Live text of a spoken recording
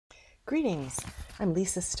Greetings, I'm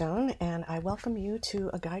Lisa Stone, and I welcome you to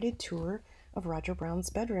a guided tour of Roger Brown's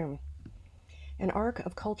bedroom. An arc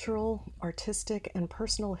of cultural, artistic, and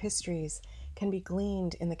personal histories can be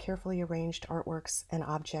gleaned in the carefully arranged artworks and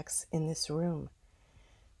objects in this room.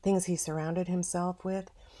 Things he surrounded himself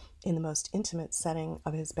with in the most intimate setting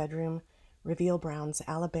of his bedroom reveal Brown's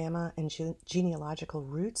Alabama and genealogical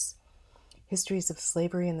roots, histories of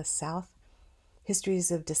slavery in the South, histories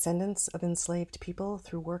of descendants of enslaved people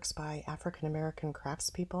through works by African American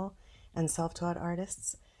craftspeople and self-taught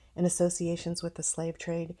artists, and associations with the slave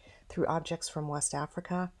trade through objects from West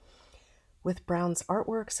Africa, with Brown's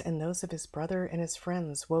artworks and those of his brother and his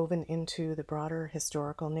friends woven into the broader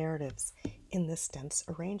historical narratives in this dense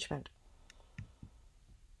arrangement.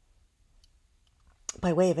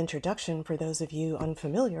 By way of introduction, for those of you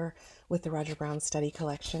unfamiliar with the Roger Brown Study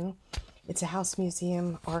Collection, it's a house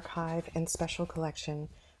museum, archive, and special collection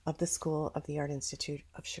of the School of the Art Institute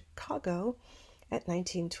of Chicago at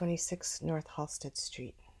 1926 North Halsted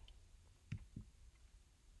Street.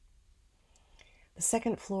 The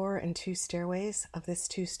second floor and two stairways of this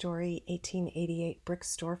two-story 1888 brick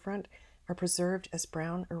storefront are preserved as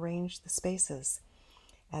Brown arranged the spaces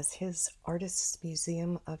as his Artists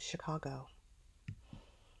Museum of Chicago.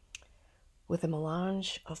 With a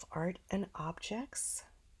melange of art and objects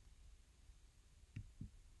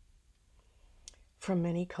from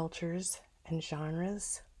many cultures and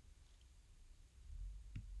genres,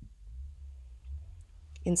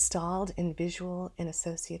 installed in visual and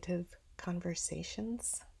associative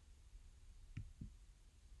conversations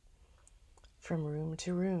from room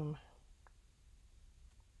to room.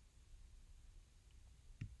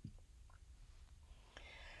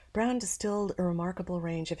 Brown distilled a remarkable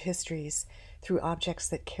range of histories through objects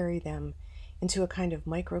that carry them into a kind of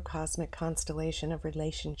microcosmic constellation of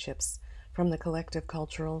relationships from the collective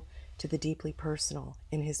cultural to the deeply personal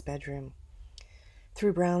in his bedroom.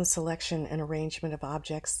 Through Brown's selection and arrangement of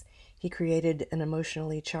objects, he created an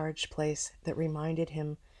emotionally charged place that reminded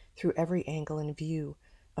him through every angle and view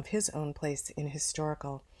of his own place in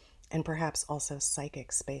historical and perhaps also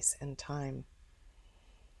psychic space and time.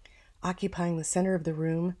 Occupying the center of the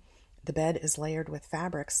room, the bed is layered with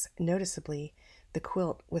fabrics, noticeably the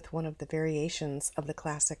quilt with one of the variations of the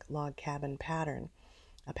classic log cabin pattern,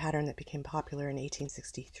 a pattern that became popular in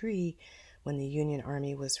 1863 when the Union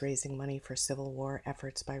Army was raising money for Civil War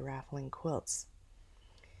efforts by raffling quilts.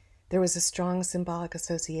 There was a strong symbolic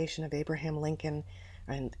association of Abraham Lincoln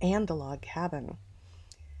and the log cabin.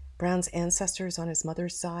 Brown's ancestors on his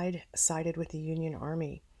mother's side sided with the Union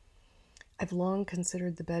Army. I've long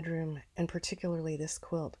considered the bedroom, and particularly this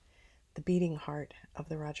quilt, the beating heart of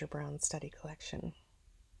the Roger Brown Study Collection.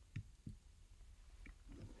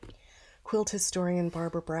 Quilt historian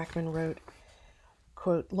Barbara Brackman wrote,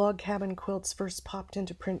 quote, "Log cabin quilts first popped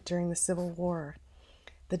into print during the Civil War.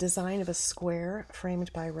 The design of a square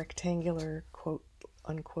framed by rectangular, quote,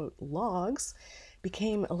 unquote, logs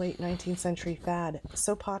became a late 19th century fad,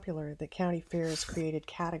 so popular that county fairs created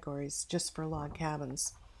categories just for log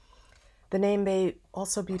cabins. The name may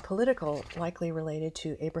also be political, likely related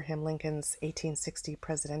to Abraham Lincoln's 1860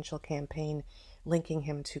 presidential campaign, linking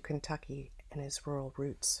him to Kentucky and his rural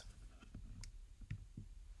roots."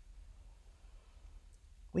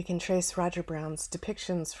 We can trace Roger Brown's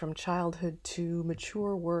depictions from childhood to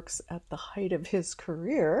mature works at the height of his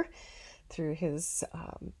career through his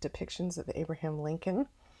depictions of Abraham Lincoln.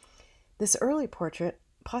 This early portrait,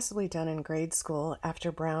 possibly done in grade school after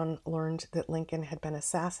Brown learned that Lincoln had been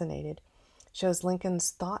assassinated, shows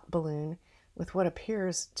Lincoln's thought balloon with what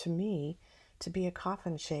appears to me to be a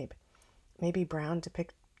coffin shape, maybe Brown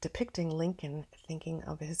depicting Lincoln thinking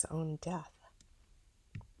of his own death.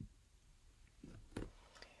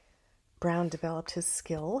 Brown developed his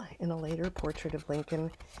skill in a later portrait of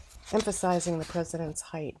Lincoln, emphasizing the president's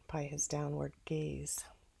height by his downward gaze.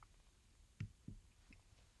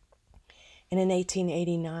 And in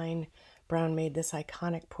 1889, Brown made this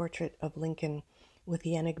iconic portrait of Lincoln with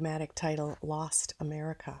the enigmatic title, "Lost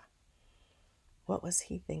America." What was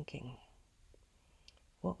he thinking?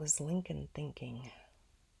 What was Lincoln thinking?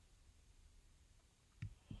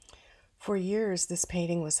 For years, this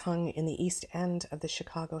painting was hung in the east end of the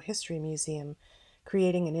Chicago History Museum,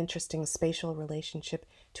 creating an interesting spatial relationship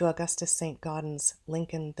to Augustus St. Gaudens's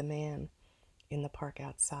Lincoln the Man in the park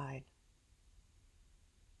outside.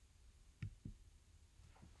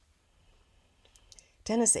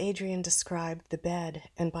 Dennis Adrian described the bed,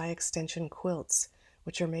 and by extension quilts,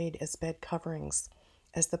 which are made as bed coverings,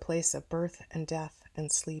 as the place of birth and death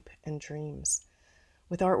and sleep and dreams.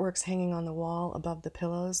 With artworks hanging on the wall above the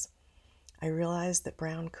pillows, I realized that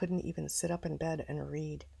Brown couldn't even sit up in bed and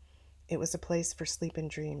read. It was a place for sleep and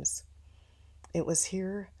dreams. It was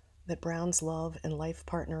here that Brown's love and life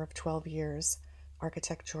partner of 12 years,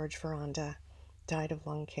 architect George Veranda, died of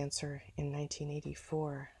lung cancer in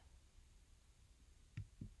 1984.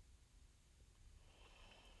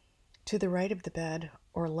 To the right of the bed,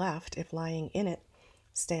 or left if lying in it,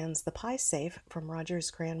 stands the pie safe from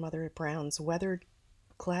Roger's grandmother Brown's weathered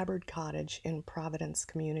clapboard cottage in Providence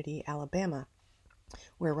Community, Alabama,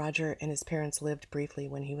 where Roger and his parents lived briefly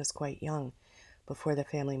when he was quite young, before the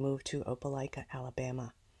family moved to Opelika,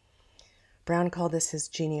 Alabama. Brown called this his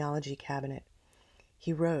genealogy cabinet.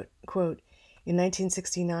 He wrote, quote, "In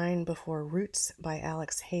 1969, before Roots by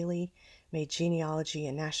Alex Haley made genealogy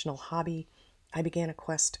a national hobby, I began a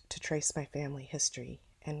quest to trace my family history,"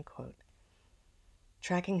 end quote.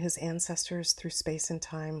 Tracking his ancestors through space and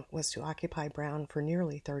time was to occupy Brown for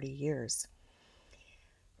nearly 30 years.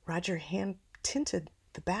 Roger hand-tinted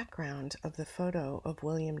the background of the photo of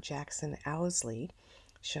William Jackson Owsley,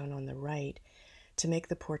 shown on the right, to make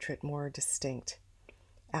the portrait more distinct.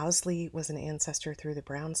 Owsley was an ancestor through the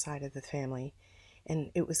Brown side of the family,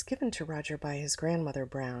 and it was given to Roger by his grandmother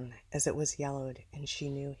Brown, as it was yellowed, and she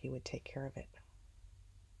knew he would take care of it.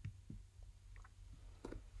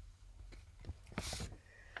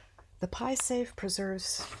 The pie safe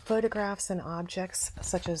preserves photographs and objects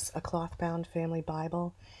such as a cloth-bound family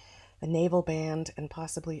Bible, a naval band, and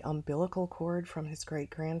possibly umbilical cord from his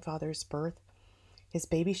great-grandfather's birth, his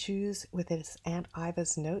baby shoes with his Aunt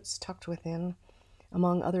Iva's notes tucked within,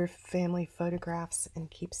 among other family photographs and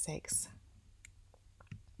keepsakes.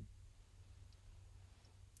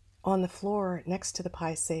 On the floor next to the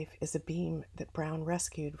pie safe is a beam that Brown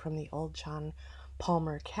rescued from the old John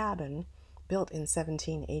Palmer cabin, built in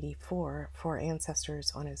 1784 for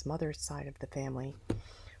ancestors on his mother's side of the family,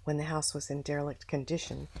 when the house was in derelict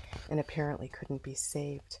condition and apparently couldn't be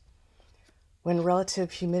saved. When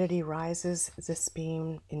relative humidity rises, this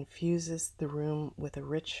beam infuses the room with a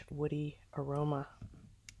rich, woody aroma.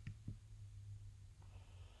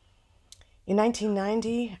 In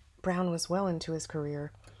 1990, Brown was well into his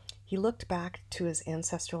career. He looked back to his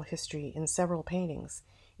ancestral history in several paintings,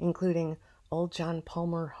 including Old John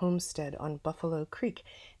Palmer Homestead on Buffalo Creek,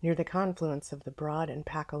 near the confluence of the Broad and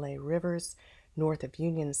Pacolet Rivers, north of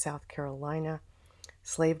Union, South Carolina.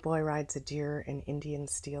 Slave Boy Rides a Deer, and Indian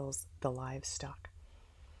Steals the Livestock.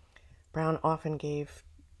 Brown often gave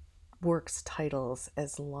works titles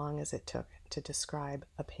as long as it took to describe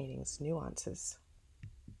a painting's nuances.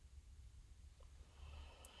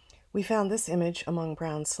 We found this image among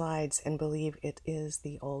Brown's slides and believe it is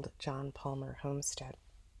the Old John Palmer Homestead.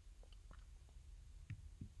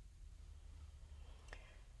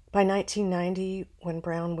 By 1990, when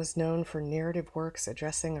Brown was known for narrative works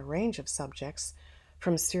addressing a range of subjects,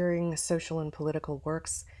 from stirring social and political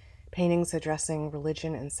works, paintings addressing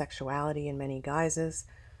religion and sexuality in many guises,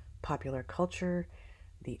 popular culture,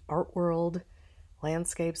 the art world,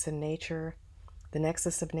 landscapes and nature, the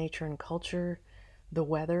nexus of nature and culture, the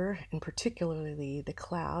weather, and particularly the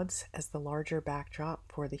clouds as the larger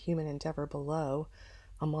backdrop for the human endeavor below,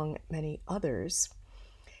 among many others.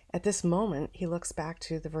 At this moment, he looks back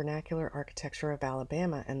to the vernacular architecture of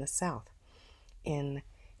Alabama and the South, in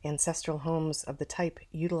ancestral homes of the type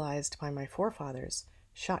utilized by my forefathers: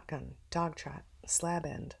 shotgun, dog trot, slab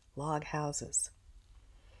end, log houses.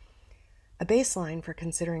 A baseline for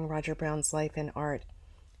considering Roger Brown's life in art,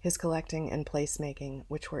 his collecting and placemaking,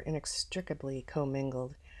 which were inextricably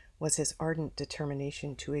commingled, was his ardent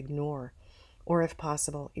determination to ignore, or if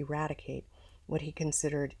possible, eradicate, what he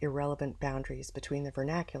considered irrelevant boundaries between the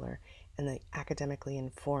vernacular and the academically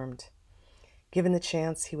informed. Given the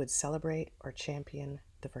chance, he would celebrate or champion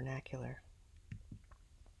the vernacular.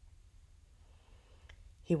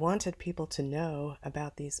 He wanted people to know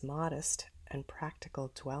about these modest and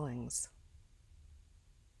practical dwellings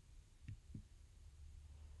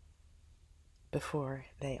before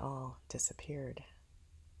they all disappeared.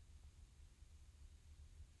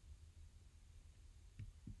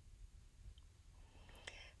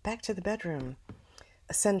 Back to the bedroom.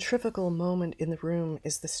 A centrifugal moment in the room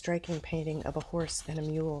is the striking painting of a horse and a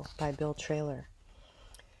mule by Bill Traylor.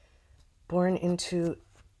 Born into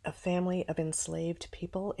a family of enslaved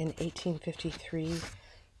people in 1853,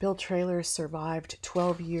 Bill Traylor survived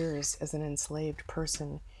 12 years as an enslaved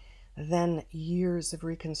person, then years of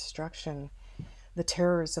Reconstruction, the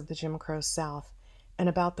terrors of the Jim Crow South, and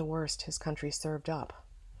about the worst his country served up.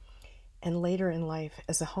 And later in life,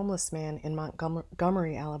 as a homeless man in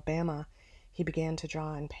Montgomery, Alabama, he began to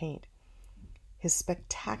draw and paint. His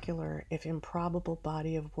spectacular, if improbable,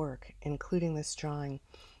 body of work, including this drawing,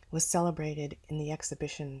 was celebrated in the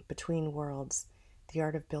exhibition Between Worlds, The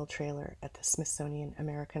Art of Bill Traylor, at the Smithsonian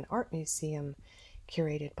American Art Museum,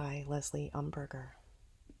 curated by Leslie Umberger.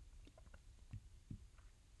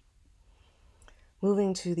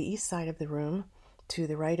 Moving to the east side of the room, to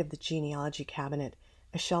the right of the genealogy cabinet,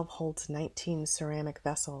 a shelf holds 19 ceramic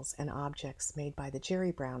vessels and objects made by the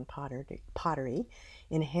Jerry Brown pottery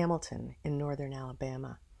in Hamilton in northern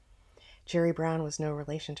Alabama. Jerry Brown was no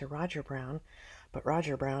relation to Roger Brown, but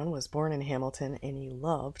Roger Brown was born in Hamilton and he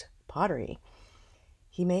loved pottery.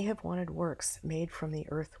 He may have wanted works made from the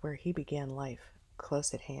earth where he began life,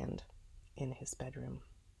 close at hand, in his bedroom.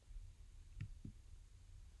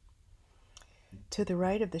 To the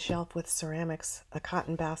right of the shelf with ceramics, a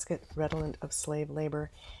cotton basket redolent of slave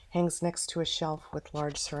labor hangs next to a shelf with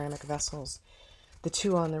large ceramic vessels, the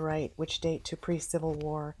two on the right, which date to pre-Civil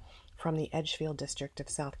War from the Edgefield district of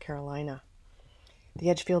South Carolina. The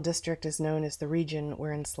Edgefield district is known as the region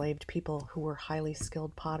where enslaved people who were highly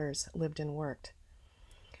skilled potters lived and worked.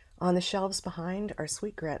 On the shelves behind are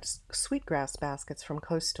sweetgrass baskets from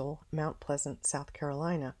coastal Mount Pleasant, South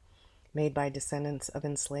Carolina, made by descendants of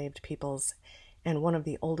enslaved peoples and one of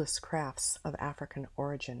the oldest crafts of African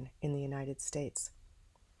origin in the United States.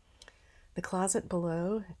 The closet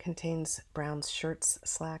below contains Brown's shirts,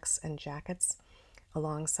 slacks, and jackets,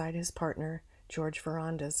 alongside his partner, George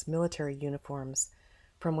Veranda's military uniforms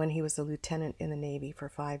from when he was a lieutenant in the Navy for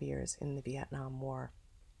 5 years in the Vietnam War.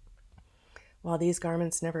 While these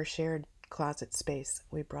garments never shared closet space,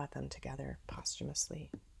 we brought them together posthumously.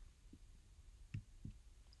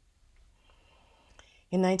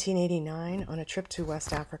 In 1989, on a trip to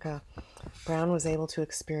West Africa, Brown was able to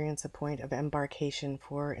experience a point of embarkation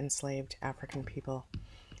for enslaved African people.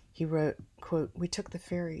 He wrote, quote, "We took the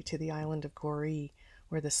ferry to the island of Goree,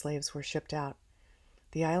 where the slaves were shipped out.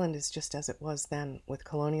 The island is just as it was then, with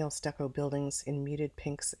colonial stucco buildings in muted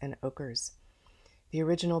pinks and ochres. The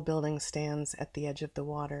original building stands at the edge of the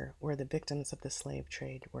water where the victims of the slave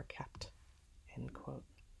trade were kept." End quote.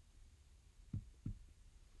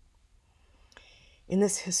 In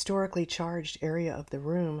this historically charged area of the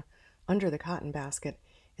room, under the cotton basket,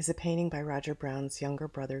 is a painting by Roger Brown's younger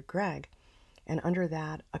brother, Greg, and under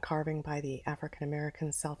that, a carving by the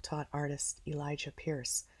African-American self-taught artist Elijah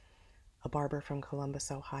Pierce, a barber from Columbus,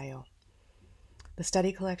 Ohio. The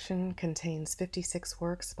study collection contains 56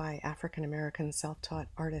 works by African-American self-taught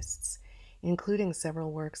artists, including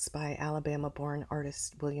several works by Alabama-born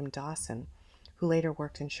artist William Dawson, who later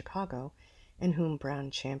worked in Chicago, and whom Brown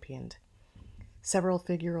championed. Several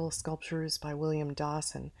figural sculptures by William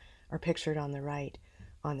Dawson are pictured on the right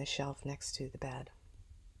on the shelf next to the bed.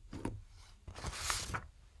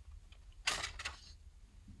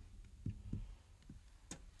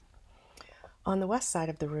 On the west side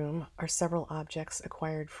of the room are several objects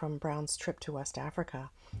acquired from Brown's trip to West Africa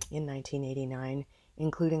in 1989,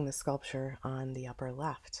 including the sculpture on the upper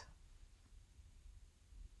left.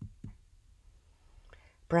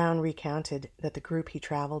 Brown recounted that the group he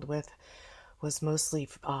traveled with was mostly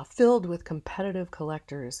filled with competitive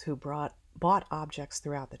collectors who bought objects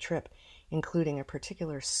throughout the trip, including a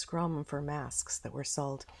particular scrum for masks that were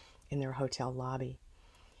sold in their hotel lobby.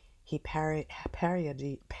 He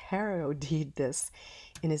parodied this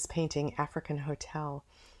in his painting African Hotel,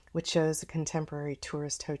 which shows a contemporary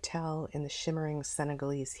tourist hotel in the shimmering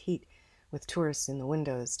Senegalese heat with tourists in the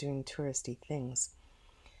windows doing touristy things.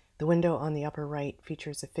 The window on the upper right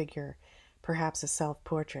features a figure, perhaps a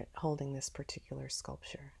self-portrait, holding this particular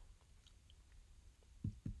sculpture.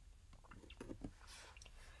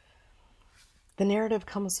 The narrative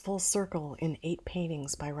comes full circle in 8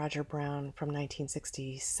 paintings by Roger Brown from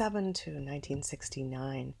 1967 to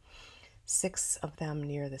 1969, 6 of them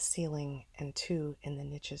near the ceiling and 2 in the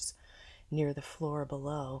niches near the floor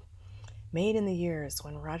below, made in the years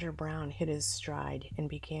when Roger Brown hit his stride and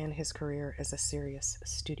began his career as a serious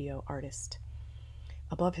studio artist.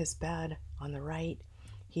 Above his bed, on the right,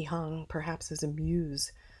 he hung, perhaps as a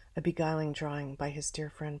muse, a beguiling drawing by his dear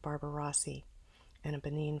friend Barbara Rossi, and a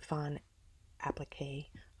Benin fawn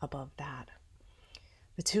applique above that.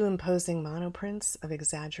 The 2 imposing monoprints of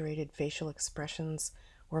exaggerated facial expressions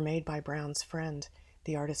were made by Brown's friend,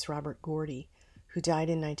 the artist Robert Gordy, who died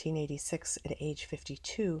in 1986 at age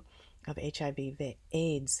 52 of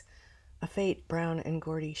HIV/AIDS, a fate Brown and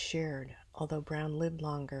Gordy shared, although Brown lived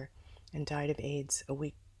longer and died of AIDS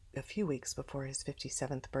a few weeks before his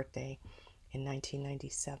 57th birthday in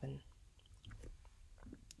 1997.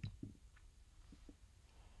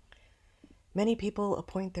 Many people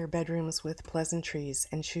appoint their bedrooms with pleasantries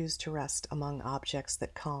and choose to rest among objects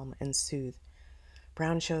that calm and soothe.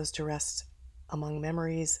 Brown chose to rest among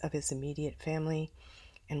memories of his immediate family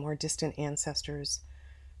and more distant ancestors,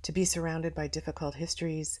 to be surrounded by difficult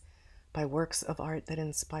histories, by works of art that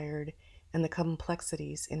inspired, and the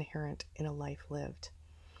complexities inherent in a life lived.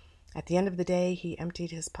 At the end of the day, he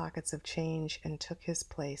emptied his pockets of change and took his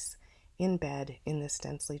place in bed in this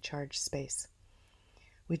densely charged space.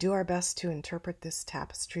 We do our best to interpret this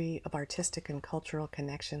tapestry of artistic and cultural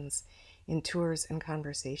connections in tours and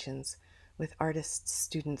conversations with artists,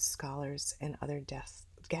 students, scholars, and other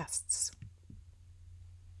guests.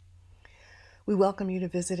 We welcome you to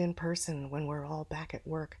visit in person when we're all back at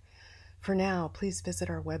work. For now, please visit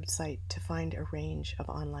our website to find a range of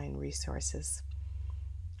online resources.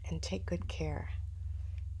 And take good care.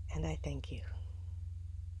 And I thank you.